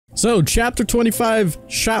So, Chapter 25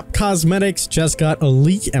 Shop Cosmetics just got a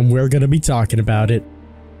leak and we're gonna be talking about it.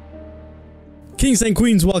 Kings and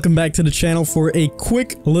queens, welcome back to the channel for a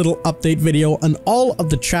quick little update video on all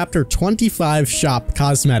of the Chapter 25 Shop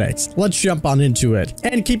Cosmetics. Let's jump on into it.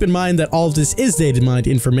 And keep in mind that all of this is data mined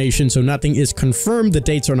information, so nothing is confirmed, the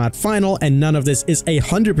dates are not final, and none of this is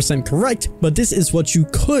 100% correct, but this is what you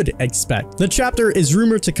could expect. The chapter is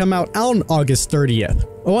rumored to come out on August 30th.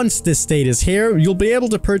 Once this date is here, you'll be able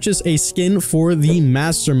to purchase a skin for the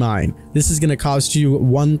Mastermind. This is going to cost you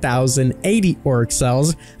 1,080 Auric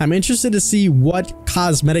cells. I'm interested to see what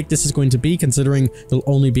cosmetic this is going to be, considering you'll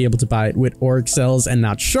only be able to buy it with Auric cells and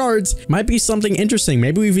not shards. Might be something interesting.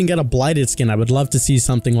 Maybe we even get a blighted skin. I would love to see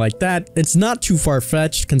something like that. It's not too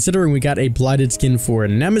far-fetched, considering we got a blighted skin for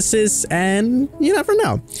Nemesis, and you never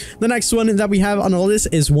know. The next one that we have on the list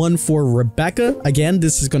is one for Rebecca. Again,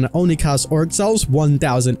 this is going to only cost Auric cells,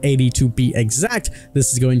 1,080 to be exact.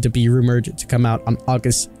 This is going to be rumored to come out on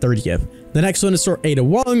August 30th. The next one is for Ada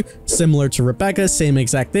Wong, similar to Rebecca, same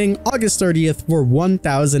exact thing, August 30th for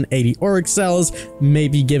 1,080 Auric cells,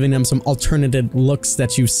 maybe giving them some alternative looks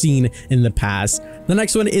that you've seen in the past. The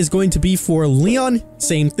next one is going to be for Leon,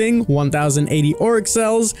 same thing, 1,080 Auric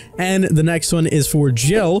cells, and the next one is for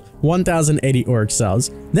Jill, 1,080 Auric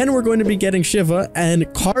cells. Then we're going to be getting Shiva and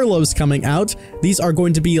Carlos coming out. These are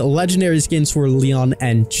going to be legendary skins for Leon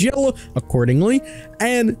and Jill, accordingly,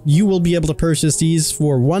 and you will be able to purchase these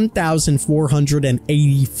for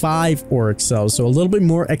 1,485 Auric cells, so a little bit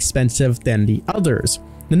more expensive than the others.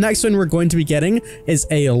 The next one we're going to be getting is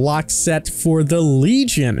a lock set for the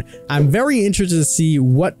Legion. I'm very interested to see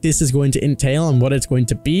what this is going to entail and what it's going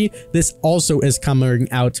to be. This also is coming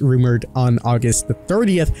out rumored on August the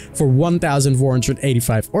 30th for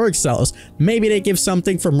 1,485 Auric cells. Maybe they give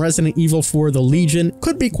something from Resident Evil for the Legion.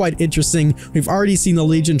 Could be quite interesting. We've already seen the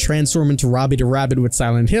Legion transform into Robbie the Rabbit with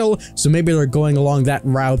Silent Hill, so maybe they're going along that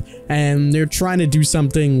route and they're trying to do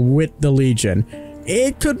something with the Legion.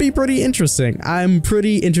 It could be pretty interesting. I'm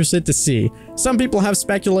pretty interested to see. Some people have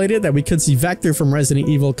speculated that we could see Vector from Resident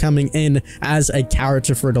Evil coming in as a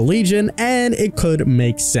character for the Legion, and it could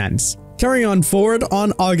make sense. Carrying on forward,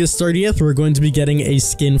 on August 30th, we're going to be getting a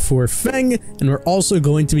skin for Feng, and we're also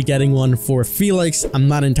going to be getting one for Felix. I'm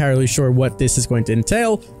not entirely sure what this is going to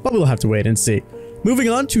entail, but we'll have to wait and see. Moving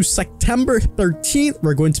on to September 13th,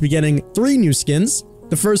 we're going to be getting 3 new skins.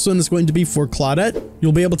 The first one is going to be for Claudette.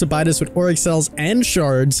 You'll be able to buy this with Auric cells and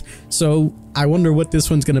shards, so I wonder what this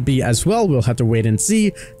one's going to be as well. We'll have to wait and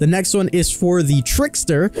see. The next one is for the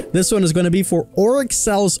Trickster. This one is going to be for Auric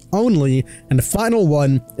cells only, and the final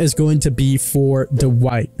one is going to be for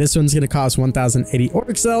Dwight. This one's going to cost 1,080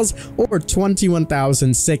 Auric cells or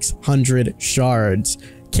 21,600 shards.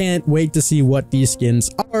 Can't wait to see what these skins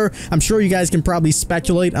are. I'm sure you guys can probably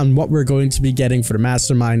speculate on what we're going to be getting for the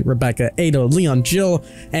Mastermind, Rebecca, Ada, Leon, Jill,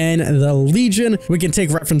 and the Legion. We can take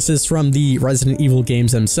references from the Resident Evil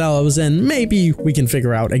games themselves, and maybe we can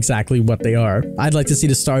figure out exactly what they are. I'd like to see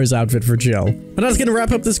the Stars outfit for Jill. But that's gonna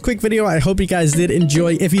wrap up this quick video. I hope you guys did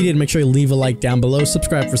enjoy. If you did, make sure you leave a like down below,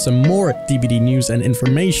 subscribe for some more DBD news and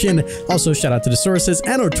information. Also, shout out to the sources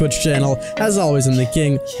and our Twitch channel. As always, I'm the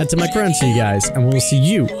King. Head to my currency, you guys, and we'll see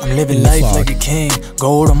you. I'm living life like a king.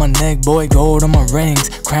 Gold on my neck, boy, gold on my rings.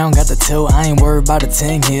 Crown got the tilt, I ain't worried about a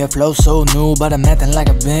ting here. Flow so new, but I'm acting like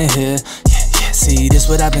I've been here. Yeah, see, this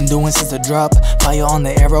what I've been doing since the drop. Fire on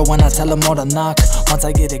the arrow when I tell them all to knock. Once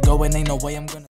I get it going, ain't no way I'm gonna